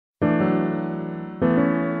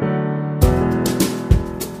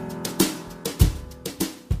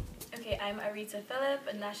I'm Arita Phillip,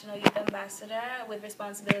 a National Youth Ambassador with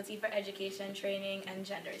responsibility for education, training, and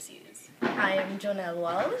gender issues. I am Jonelle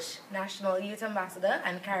Walsh, National Youth Ambassador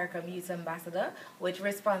and CARICOM Youth Ambassador with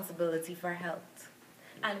responsibility for health.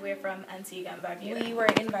 And we're from Antigua and Barbuda. We were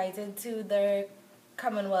invited to the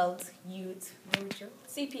Commonwealth Youth Roadshow.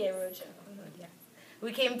 CPA Roadshow. Yeah.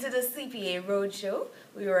 We came to the CPA Roadshow.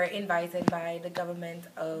 We were invited by the government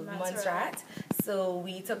of Montserrat. So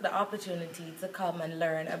we took the opportunity to come and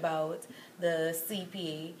learn about the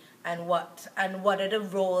CPA and what are the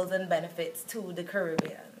roles and benefits to the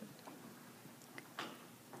Caribbean.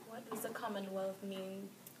 What does the Commonwealth mean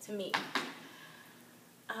to me?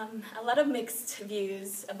 A lot of mixed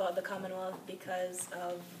views about the Commonwealth because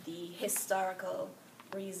of the historical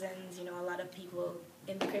reasons. You know, a lot of people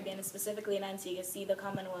in the Caribbean, specifically in Antigua, see the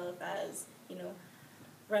Commonwealth as, you know,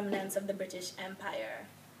 remnants of the British Empire.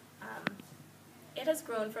 It has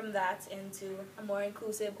grown from that into a more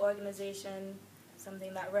inclusive organization,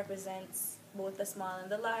 something that represents both the small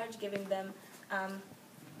and the large, giving them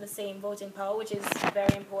the same voting power, which is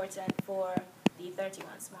very important for the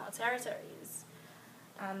 31 small territories.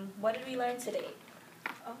 What did we learn today?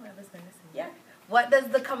 Oh, I was going to say. Yeah. What does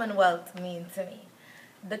the Commonwealth mean to me?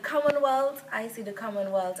 The Commonwealth, I see the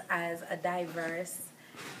Commonwealth as a diverse,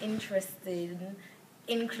 interested,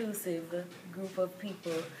 inclusive group of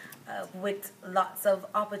people with lots of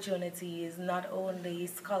opportunities, not only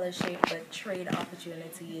scholarship but trade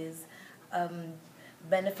opportunities,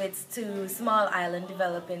 benefits to small island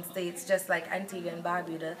developing states just like Antigua and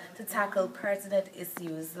Barbuda to tackle pertinent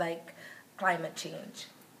issues like climate change.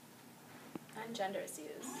 And gender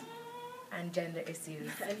issues. And gender issues.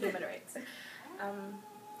 And human rights.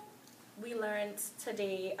 We learned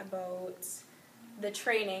today about the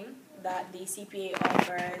training that the CPA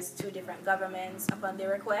offers to different governments upon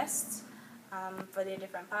their requests for their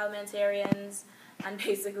different parliamentarians, and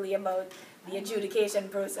basically about the adjudication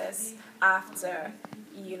process after,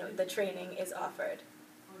 you know, the training is offered.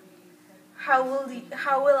 How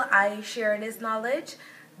will I share this knowledge?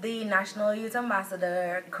 The National Youth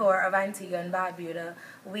Ambassador Corps of Antigua and Barbuda,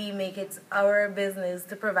 we make it our business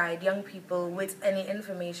to provide young people with any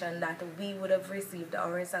information that we would have received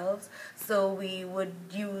ourselves. So we would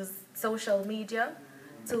use social media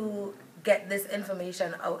to get this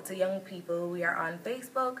information out to young people. We are on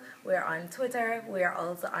Facebook, we are on Twitter, we are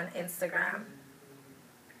also on Instagram.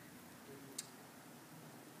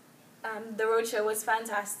 The roadshow was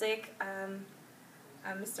fantastic.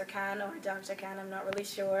 Mr. Khan or Dr. Khan, I'm not really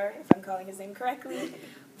sure if I'm calling his name correctly,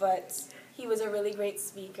 but he was a really great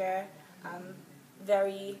speaker,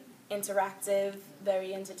 very interactive,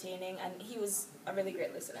 very entertaining, and he was a really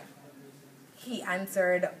great listener. He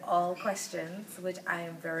answered all questions, which I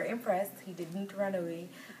am very impressed. He didn't run away.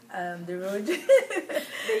 The road.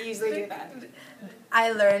 They usually do that.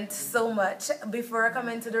 I learned so much. Before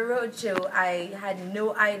coming to the roadshow, I had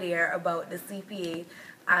no idea about the CPA,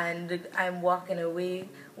 and I'm walking away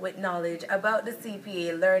with knowledge about the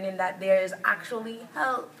CPA, learning that there is actually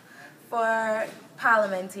help for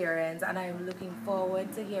parliamentarians, and I'm looking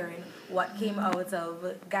forward to hearing what came out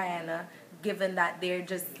of Guyana, given that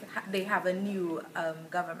they have a new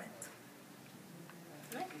government.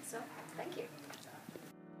 Right, so thank you.